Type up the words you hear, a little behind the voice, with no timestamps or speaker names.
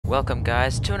Welcome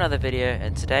guys to another video,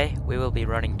 and today we will be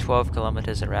running 12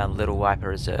 kilometers around Little Wiper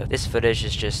Reserve. This footage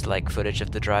is just like footage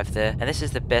of the drive there, and this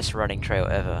is the best running trail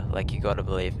ever, like you gotta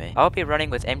believe me. I'll be running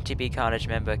with MTB Carnage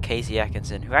member Casey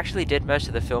Atkinson, who actually did most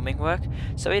of the filming work,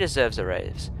 so he deserves a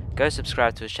raise. Go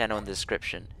subscribe to his channel in the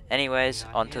description. Anyways,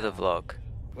 on to the vlog.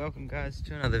 Welcome guys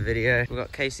to another video. We've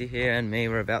got Casey here and me.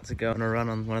 We're about to go on a run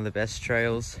on one of the best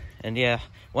trails. And yeah,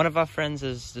 one of our friends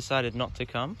has decided not to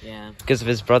come. Yeah. Because of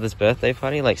his brother's birthday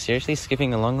party. Like seriously,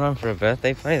 skipping a long run for a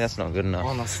birthday party? That's not good enough.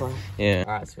 Honestly. Yeah.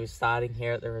 Alright, so we're starting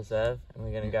here at the reserve and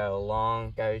we're gonna go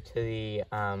along, go to the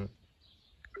oh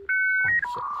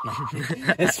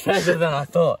shit. It's further than I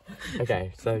thought.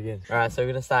 Okay, so good. Alright, so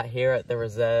we're gonna start here at the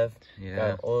reserve. Yeah.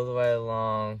 Go all the way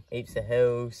along, heaps of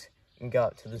hills. And go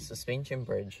up to the suspension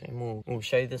bridge, and we'll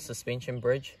show you the suspension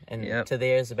bridge, and to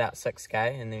there is about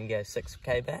 6k, and then you go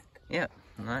 6k back. Yep,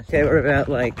 nice. Okay, we're about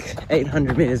like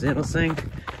 800 meters in or something,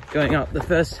 going up the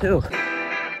first hill.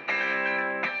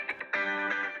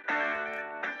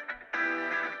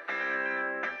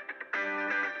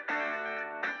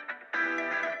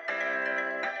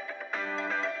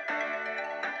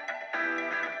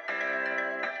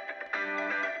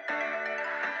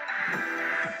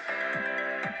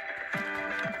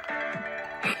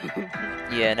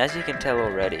 Yeah, and as you can tell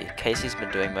already, Casey's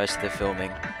been doing most of the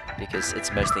filming because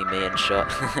it's mostly me and shot.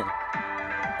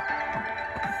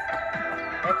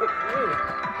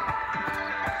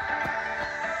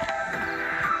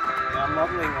 I'm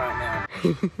modeling right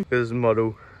now. This is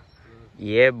model.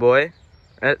 Yeah, boy.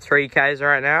 At 3Ks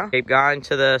right now. Keep going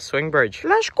to the swing bridge.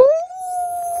 Let's go!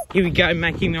 Here we go,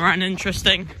 making the run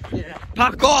interesting. Yeah.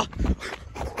 Parkour!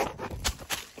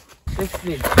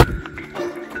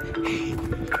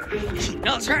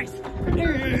 No, it's right.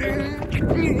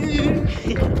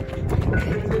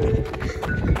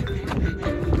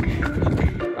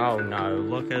 Oh no,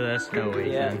 look at this hill,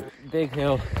 Ethan. Yeah, big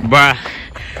hill. Bruh.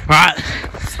 Right,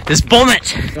 let's bomb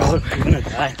it! Oh, I'm gonna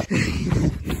die.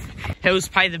 Hills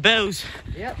pay the bills.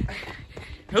 Yep.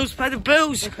 Hills pay the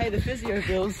bills. They pay the physio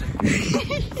bills.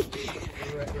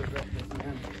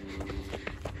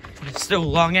 It's still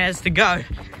long as to go.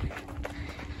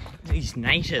 These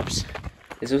natives.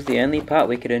 This was the only part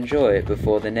we could enjoy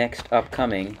before the next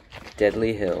upcoming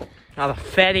deadly hill. Another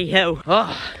fatty hill.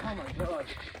 Oh my god.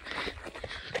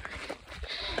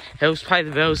 Hills pay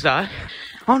the bills though.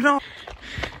 Oh no.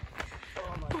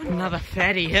 Oh another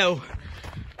fatty hill.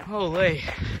 Holy.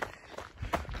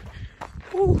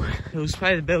 Ooh. Hills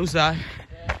pay the bills though.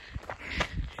 Yeah.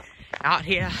 Out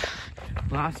here.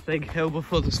 Last big hill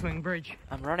before the swing bridge.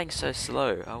 I'm running so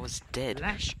slow, I was dead.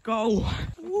 Let's go.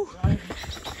 Ooh.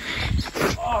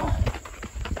 Oh.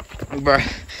 Bruh.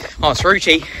 Oh, it's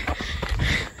rooty.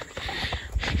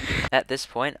 At this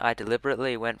point, I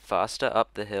deliberately went faster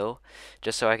up the hill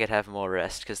just so I could have more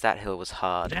rest, because that hill was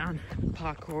hard. Down.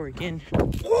 Parkour again.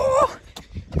 Oh!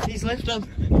 He's left him.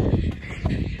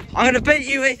 I'm gonna beat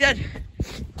you, Ethan.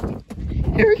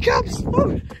 Here he comes.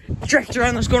 Oh. Tractor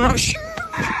on this corner.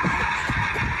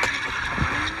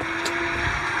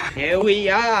 Here we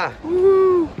are.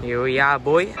 Woo. Here we are,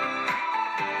 boy.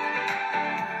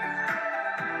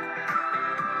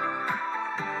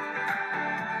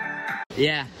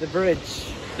 Yeah, the bridge.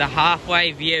 The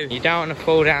halfway view. You don't want to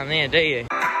fall down there, do you?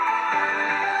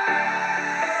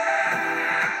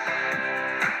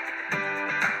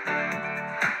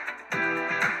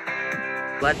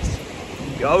 Let's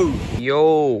go.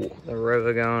 Yo, the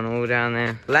river going all down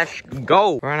there. Let's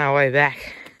go. We're on our way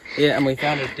back. Yeah, and we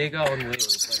found a digger on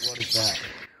wheels. Like, what is that?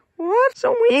 What? It's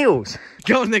on wheels.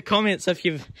 Go in the comments if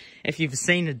you've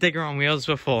seen a digger on wheels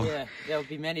before. Yeah, there'll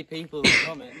be many people in the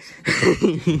comments.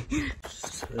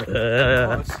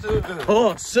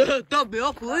 Oh, sir, don't be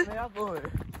up, boy.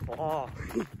 Oh.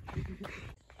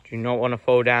 Do not want to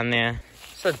fall down there.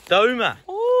 It's a domer.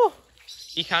 Oh,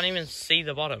 you can't even see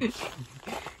the bottom.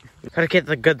 Gotta get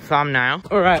the good thumbnail.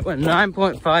 Alright, we're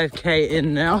 9.5k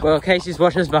in now. Well, Casey's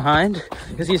watching us behind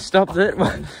because he stopped it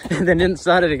and then didn't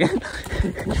start it again.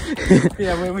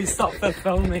 Yeah, when we stopped the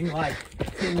filming like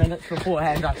 10 minutes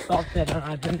beforehand, I stopped it and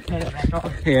I didn't turn it back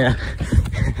on. Yeah.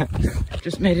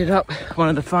 Just made it up one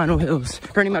of the final hills.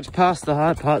 Pretty much past the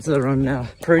hard parts of the run now.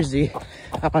 Cruisy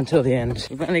up until the end.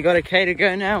 We've only got a K to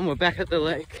go now and we're back at the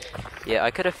lake. Yeah,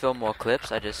 I could have filmed more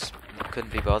clips. I just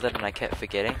couldn't be bothered and I kept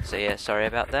forgetting. So yeah, sorry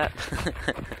about that.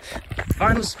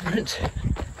 Final sprint.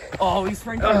 Oh, he's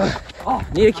sprinting.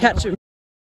 Need to catch him.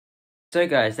 So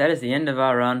guys, that is the end of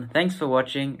our run. Thanks for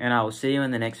watching and I will see you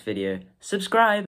in the next video. Subscribe!